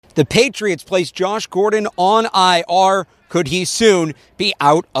The Patriots placed Josh Gordon on IR. Could he soon be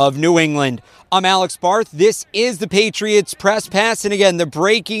out of New England? I'm Alex Barth. This is the Patriots Press Pass. And again, the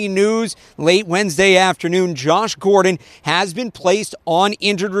breaking news late Wednesday afternoon, Josh Gordon has been placed on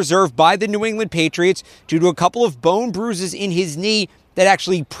injured reserve by the New England Patriots due to a couple of bone bruises in his knee that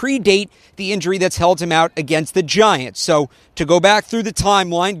actually predate the injury that's held him out against the Giants. So to go back through the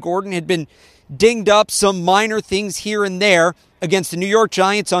timeline, Gordon had been dinged up, some minor things here and there. Against the New York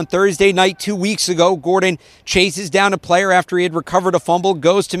Giants on Thursday night 2 weeks ago, Gordon chases down a player after he had recovered a fumble,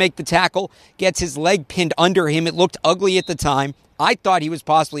 goes to make the tackle, gets his leg pinned under him. It looked ugly at the time. I thought he was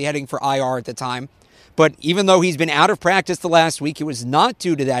possibly heading for IR at the time. But even though he's been out of practice the last week, it was not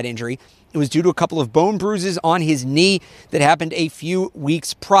due to that injury. It was due to a couple of bone bruises on his knee that happened a few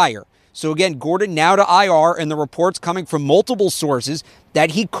weeks prior. So again, Gordon now to IR, and the reports coming from multiple sources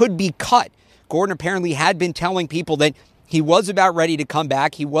that he could be cut. Gordon apparently had been telling people that he was about ready to come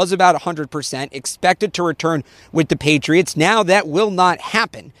back. He was about 100%, expected to return with the Patriots. Now that will not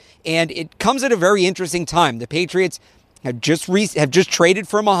happen. And it comes at a very interesting time. The Patriots have just traded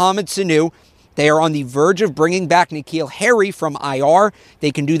for Mohamed Sanu. They are on the verge of bringing back N'Keal Harry from IR.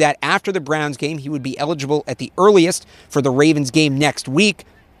 They can do that after the Browns game. He would be eligible at the earliest for the Ravens game next week.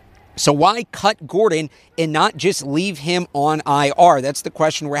 So why cut Gordon and not just leave him on IR? That's the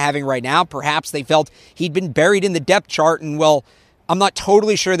question we're having right now. Perhaps they felt he'd been buried in the depth chart, and well, I'm not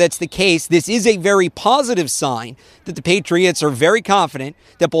totally sure that's the case. This is a very positive sign that the Patriots are very confident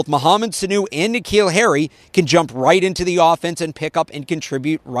that both Mohamed Sanu and N'Keal Harry can jump right into the offense and pick up and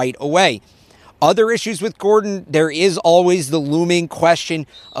contribute right away. Other issues with Gordon, there is always the looming question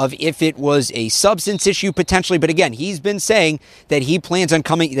of if it was a substance issue potentially. But again, he's been saying that he planned on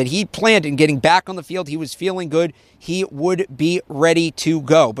getting back on the field. He was feeling good. He would be ready to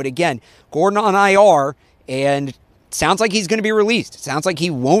go. But again, Gordon on IR, and sounds like he's going to be released. Sounds like he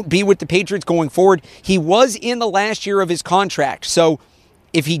won't be with the Patriots going forward. He was in the last year of his contract. So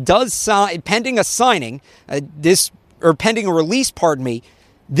if he does sign, pending a release,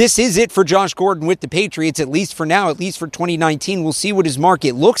 this is it for Josh Gordon with the Patriots, at least for now, at least for 2019. We'll see what his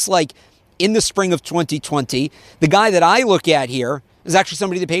market looks like in the spring of 2020. The guy that I look at here is actually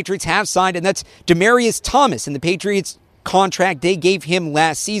somebody the Patriots have signed, and that's Demaryius Thomas. And the Patriots contract they gave him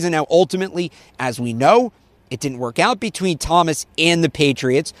last season. Now, ultimately, as we know, it didn't work out between Thomas and the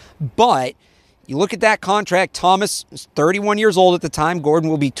Patriots. But you look at that contract, Thomas was 31 years old at the time. Gordon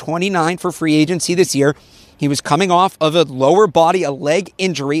will be 29 for free agency this year. He was coming off of a lower body, a leg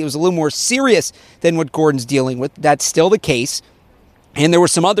injury. It was a little more serious than what Gordon's dealing with. That's still the case. And there were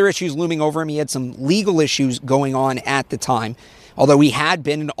some other issues looming over him. He had some legal issues going on at the time, although he had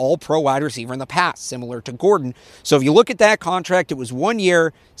been an all-pro wide receiver in the past, similar to Gordon. So if you look at that contract, it was 1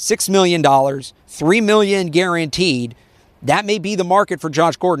 year, $6 million, $3 million guaranteed. That may be the market for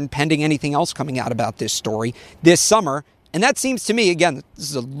Josh Gordon, pending anything else coming out about this story this summer. And that seems to me, again, this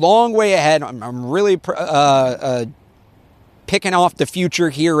is a long way ahead. I'm really picking off the future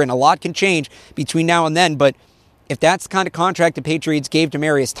here, and a lot can change between now and then. But if that's the kind of contract the Patriots gave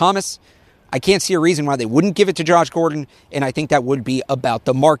Demaryius Thomas, I can't see a reason why they wouldn't give it to Josh Gordon, and I think that would be about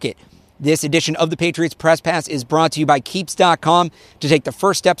the market. This edition of the Patriots Press Pass is brought to you by Keeps.com. To take the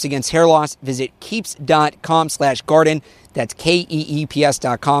first steps against hair loss, visit Keeps.com/garden. That's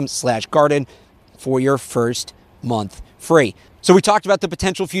KEEPS.com/garden for your first month free. So we talked about the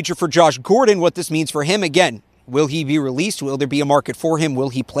potential future for Josh Gordon, what this means for him. Again, will he be released? Will there be a market for him? Will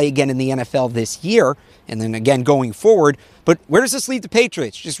he play again in the NFL this year? And then again going forward. But where does this leave the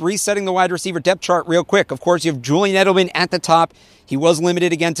Patriots? Just resetting the wide receiver depth chart real quick. Of course, you have Julian Edelman at the top. He was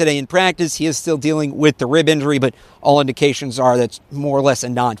limited again today in practice. He is still dealing with the rib injury, but all indications are that's more or less a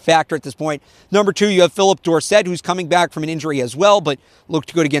non-factor at this point. Number 2, you have Philip Dorsett, who's coming back from an injury as well, but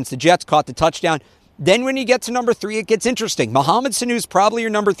looked good against the Jets, caught the touchdown. Then when you get to number 3, it gets interesting. Mohamed Sanu is probably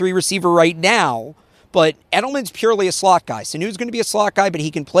your number 3 receiver right now, but Edelman's purely a slot guy. Sanu's going to be a slot guy, but he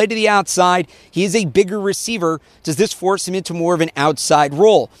can play to the outside. He is a bigger receiver. Does this force him into more of an outside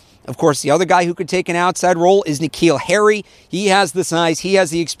role? Of course, the other guy who could take an outside role is N'Keal Harry. He has the size. He has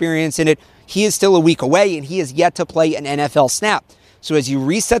the experience in it. He is still a week away, and he has yet to play an NFL snap. So as you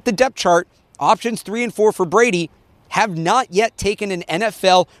reset the depth chart, options 3 and 4 for Brady have not yet taken an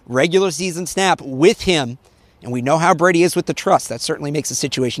NFL regular season snap with him. And we know how Brady is with the trust. That certainly makes the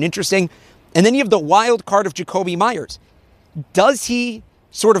situation interesting. And then you have the wild card of Jakobi Meyers. Does he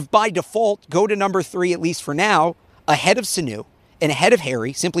sort of by default go to number 3, at least for now, ahead of Sanu and ahead of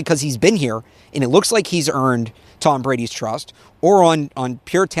Harry, simply because he's been here and it looks like he's earned Tom Brady's trust? Or on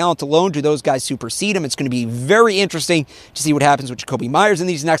pure talent alone, do those guys supersede him? It's going to be very interesting to see what happens with Jakobi Meyers in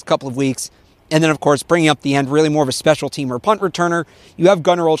these next couple of weeks. And then, of course, bringing up the end, really more of a special team or punt returner, you have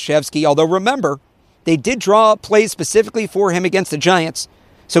Gunnar Olszewski. Although, remember, they did draw up plays specifically for him against the Giants.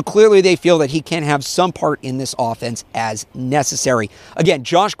 So clearly they feel that he can have some part in this offense as necessary. Again,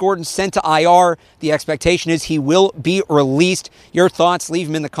 Josh Gordon sent to IR. The expectation is he will be released. Your thoughts, leave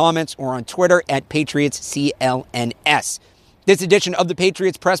them in the comments or on Twitter at PatriotsCLNS. This edition of the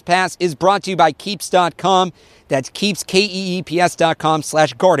Patriots Press Pass is brought to you by Keeps.com. That's Keeps,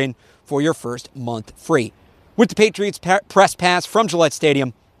 KEEPS.com/Garden for your first month free. With the Patriots Press Pass from Gillette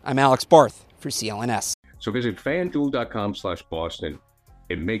Stadium, I'm Alex Barth for CLNS. So visit FanDuel.com/Boston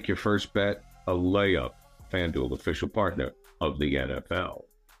and make your first bet a layup. FanDuel, official partner of the NFL.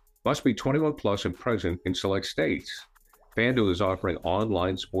 Must be 21 plus and present in select states. FanDuel is offering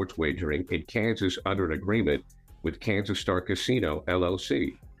online sports wagering in Kansas under an agreement with Kansas Star Casino,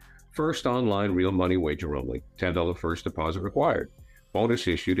 LLC. First online real money wager only. $10 first deposit required. Bonus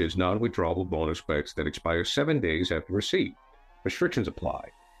issued is non-withdrawable bonus bets that expire 7 days after receipt. Restrictions apply.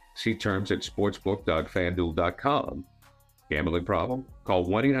 See terms at sportsbook.fanduel.com. Gambling problem? Call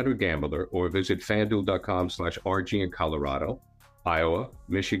 1-800-GAMBLER or visit fanduel.com/RG in Colorado, Iowa,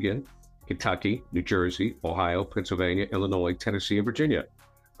 Michigan, Kentucky, New Jersey, Ohio, Pennsylvania, Illinois, Tennessee, and Virginia.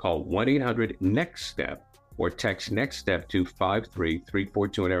 Call 1-800-NEXT-STEP or text NEXT STEP to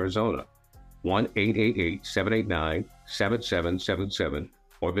 53342 in Arizona, 1-888-789-7777,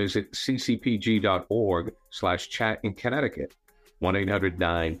 or visit ccpg.org/chat in Connecticut,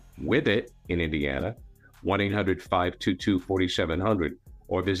 1-800-9-WITH-IT in Indiana, 1-800-522-4700,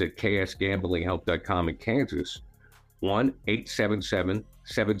 or visit ksgamblinghelp.com in Kansas,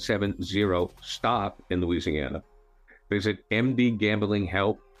 1-877-770-STOP in Louisiana. Visit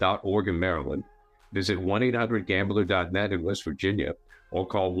mdgamblinghelp.org in Maryland. Visit 1-800-GAMBLER.net in West Virginia, or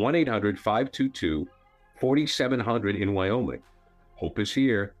call 1-800-522-4700 in Wyoming. Hope is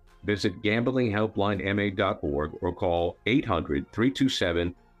here. Visit gamblinghelplinema.org or call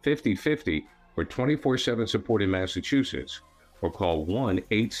 800-327-5050 for 24/7 support in Massachusetts, or call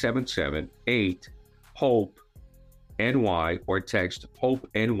 1-877-8-HOPE-NY or text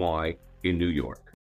HOPE-NY in New York.